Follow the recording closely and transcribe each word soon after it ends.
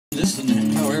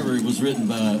It was written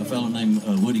by a fellow named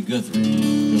Woody Guthrie.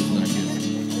 It goes like this.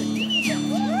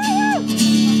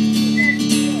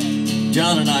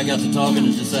 John and I got to talking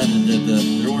and decided that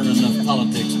there weren't enough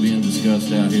politics being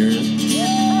discussed out here.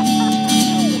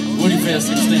 WoodyFest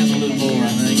can stand a little more,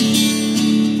 I think.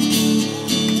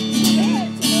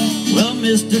 Well,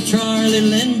 Mr. Charlie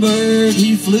Lindbergh,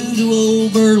 he flew to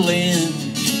old Berlin.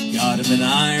 Got him an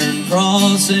Iron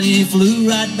Cross and he flew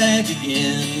right back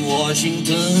again.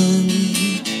 Washington,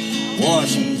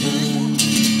 Washington.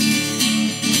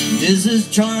 Mrs.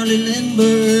 Charlie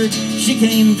Lindbergh, she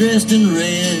came dressed in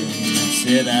red.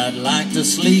 Said, I'd like to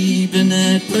sleep in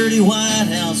that pretty White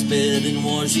House bed in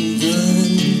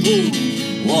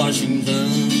Washington,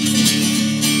 Washington.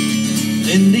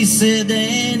 Lindy said to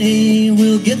Annie,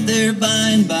 we'll get there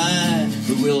by and by,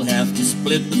 but we'll have to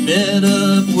split the bed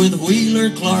up with Wheeler,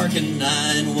 Clark, and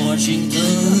I in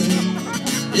Washington,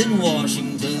 in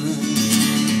Washington.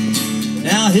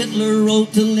 Now Hitler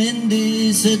wrote to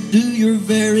Lindy, said, do your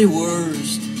very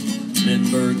worst.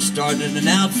 Lindbergh started an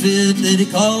outfit that he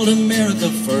called America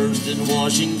First in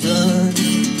Washington,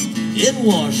 in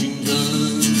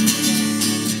Washington.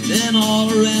 Then all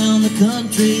around the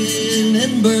country,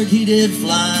 Lindbergh he did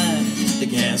fly. The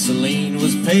gasoline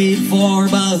was paid for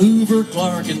by Hoover,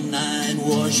 Clark, and I in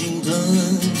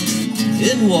Washington,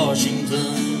 in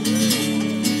Washington.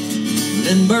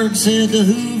 Lindbergh said to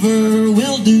Hoover,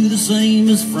 we'll do the same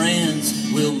as France.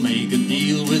 We'll make a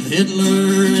deal with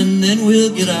Hitler and then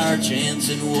we'll get our chance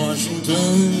in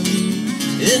Washington,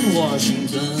 in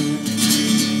Washington.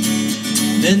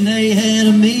 Then they had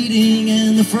a meeting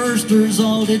and the firsters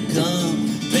all did come.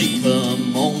 They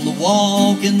come on the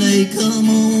walk and they come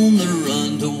on the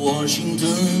run to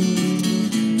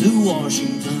Washington, to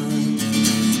Washington.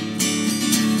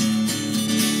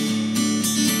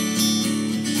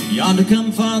 Yonder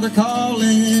come Father calling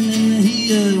and he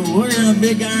wearing a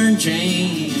big iron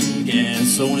chain.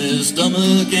 Gas on his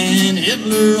stomach and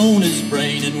Hitler on his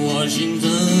brain in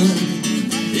Washington,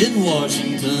 in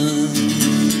Washington.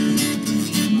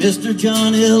 Mr.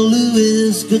 John L.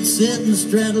 Lewis could sit and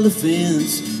straddle the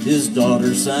fence. His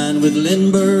daughter signed with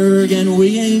Lindbergh and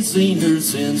we ain't seen her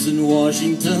since in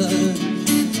Washington,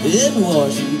 in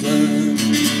Washington.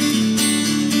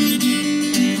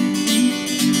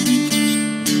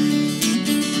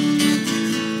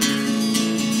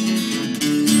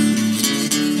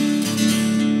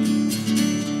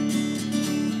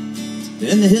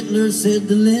 Then Hitler said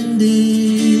to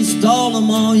Lindy, stall them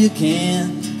all you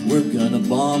can. We're gonna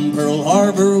bomb Pearl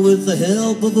Harbor with the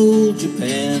help of old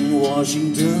Japan.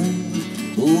 Washington,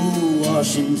 oh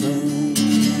Washington.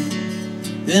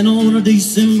 Then on a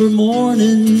December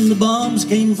morning, the bombs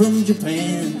came from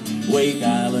Japan. Wake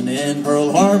Island and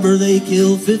Pearl Harbor, they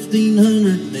killed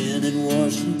 1,500 men in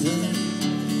Washington,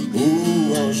 oh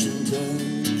Washington.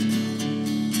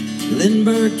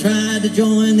 Lindbergh tried to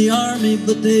join the army,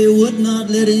 but they would not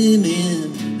let him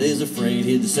in. They's afraid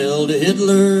he'd sell to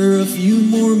Hitler a few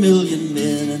more million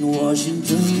men in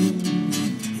Washington,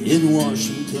 in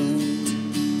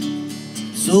Washington.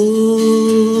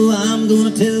 So I'm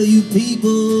gonna tell you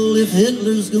people, if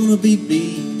Hitler's gonna be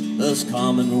beat, us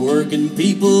common working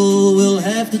people will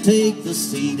have to take the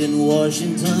seat in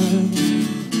Washington,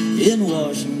 in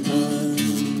Washington.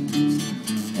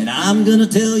 And I'm gonna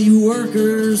tell you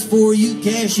workers, before you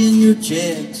cash in your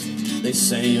checks, they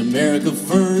say America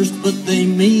first, but they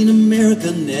mean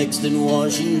America next in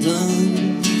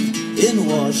Washington, in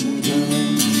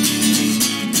Washington.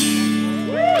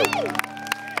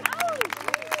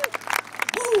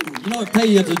 You know, it pay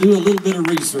you to do a little bit of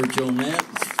research on that.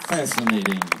 It's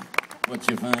fascinating what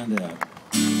you find out.